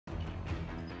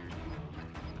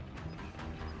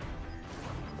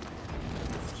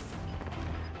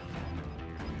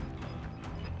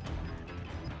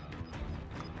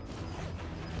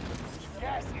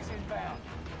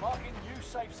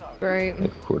Right.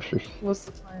 Of course. What's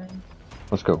the plan?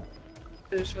 Let's go.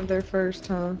 Just went there first,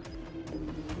 huh?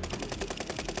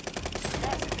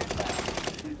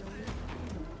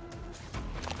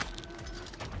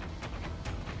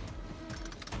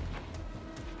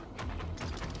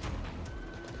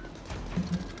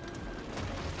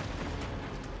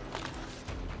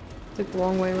 Took the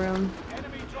long way around.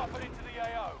 Enemy dropping into the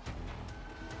AO.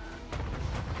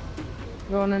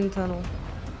 Going in the tunnel.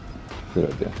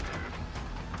 Good idea.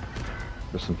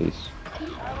 Rest in peace.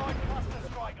 Allied cluster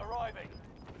strike arriving.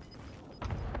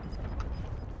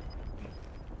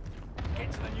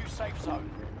 Get to the new safe zone.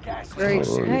 Gas is Great.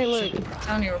 Oh, Hey, look. shit. I'm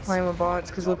telling you we're playing with bots,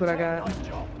 because look what I got. Nice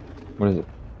job. What is it?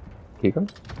 Pico?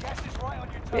 Gas is right on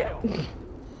your tail. Yeah.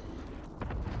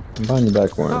 I'm buying you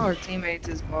back Not our one. teammates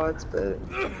as bots, but...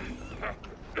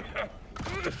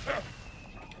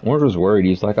 Orange was worried.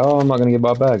 He's like, oh, I'm not gonna get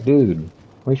bought back. Dude,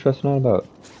 what are you stressing out about?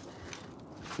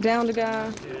 Down the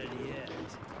guy.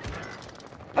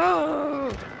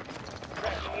 Oh!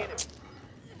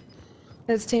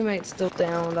 His teammate's still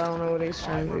down. I don't know what he's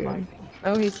trying to do.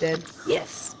 Oh, he's dead.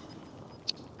 Yes!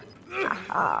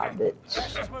 Ah, bitch.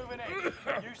 Gas is moving in.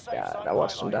 New safe God, zone I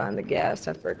watched him highlighted. die in the gas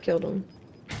after I killed him.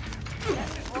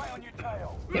 Gas is right on your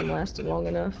tail. Didn't last long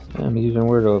enough. Damn, he's using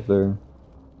weirdo up there.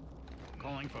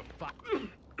 Calling for fire.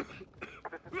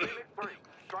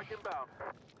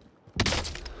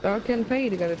 Dog couldn't pay you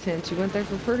to go to tent. You went there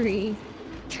for free.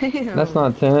 Damn. That's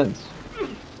not tense.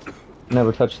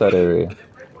 Never touched that area.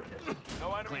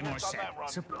 No enemy Claymore hits on set. that run.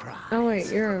 Surprise. Oh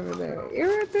wait, you're over there.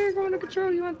 You're right there going to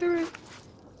control. You went through it.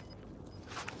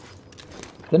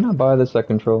 Didn't I buy this that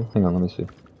control? Hang on, let me see.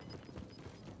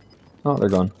 Oh, they're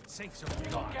gone. Safe zone.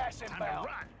 You got gas Time to inbound.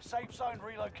 run. Safe zone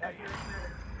relocated.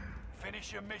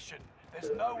 Finish your mission.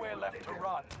 There's nowhere left to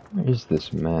run. Where's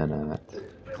this man at?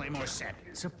 Claymore set.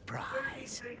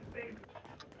 Surprise.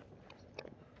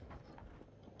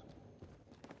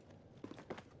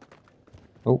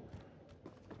 Oh,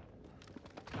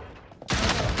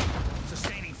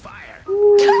 Sustaining fire.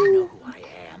 You know who I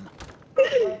am.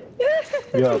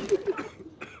 Yeah.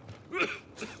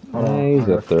 yeah, he's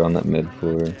up there on that mid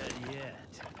floor. Dead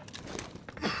yet.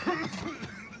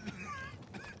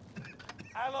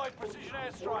 Allied precision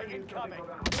airstrike incoming.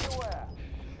 Be aware.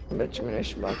 I bet your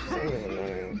munition boxes ain't in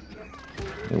there.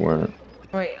 They weren't.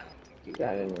 Wait, I think you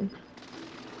got it in.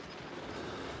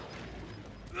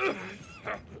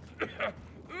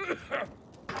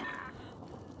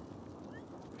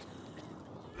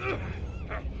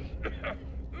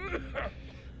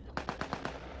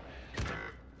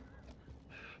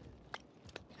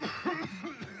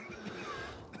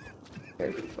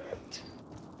 Perfect.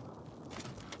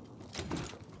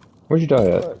 Where'd you die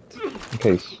at? In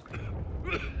case.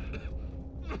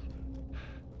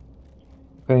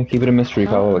 Okay, keep it a mystery,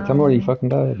 Kyle. Tell me where you fucking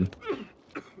died.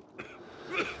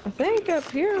 I think up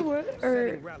here, what,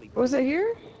 or was it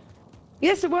here?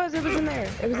 Yes, it was. It was in there.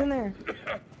 It was in there.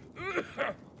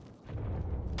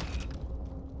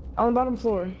 On the bottom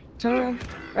floor. Turn around.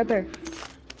 Right there.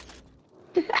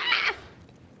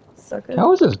 Sucker.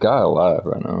 How is this guy alive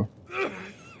right now?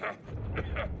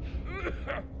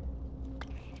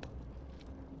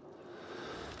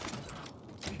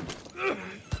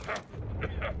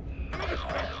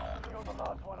 You're the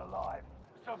last one alive.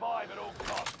 Survive at all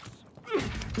costs.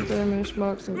 Get the munition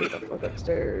box and get the fuck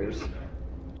upstairs. In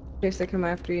case they come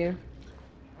after you.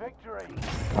 Victory.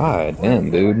 God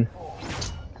damn, dude.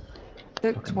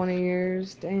 Took 20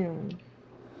 years. Damn. Not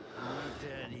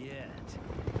dead yet.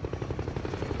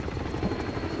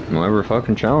 Don't ever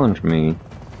fucking challenge me.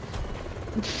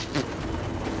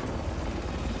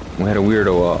 We had a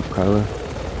weirdo off, Kyla.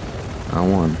 I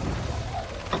won.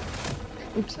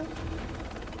 Oops. A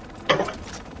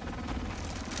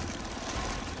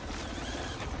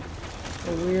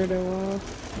weirdo off.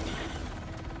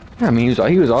 Yeah, I mean,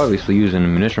 he was obviously using a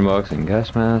munition box and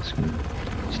gas mask and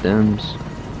stems.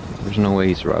 There's no way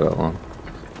he survived that long.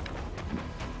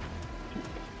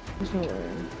 There's no way.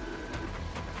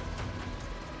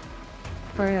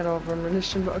 Probably had all of our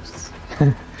munition boxes.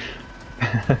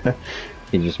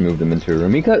 He just moved him into a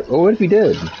room. He got. Oh, what if he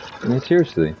did? I mean,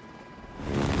 seriously.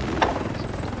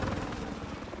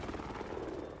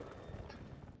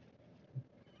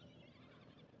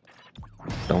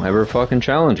 Don't ever fucking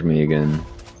challenge me again.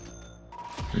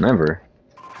 Never.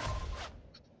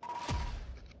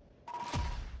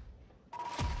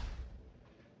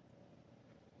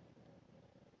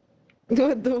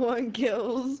 With the one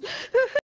kills.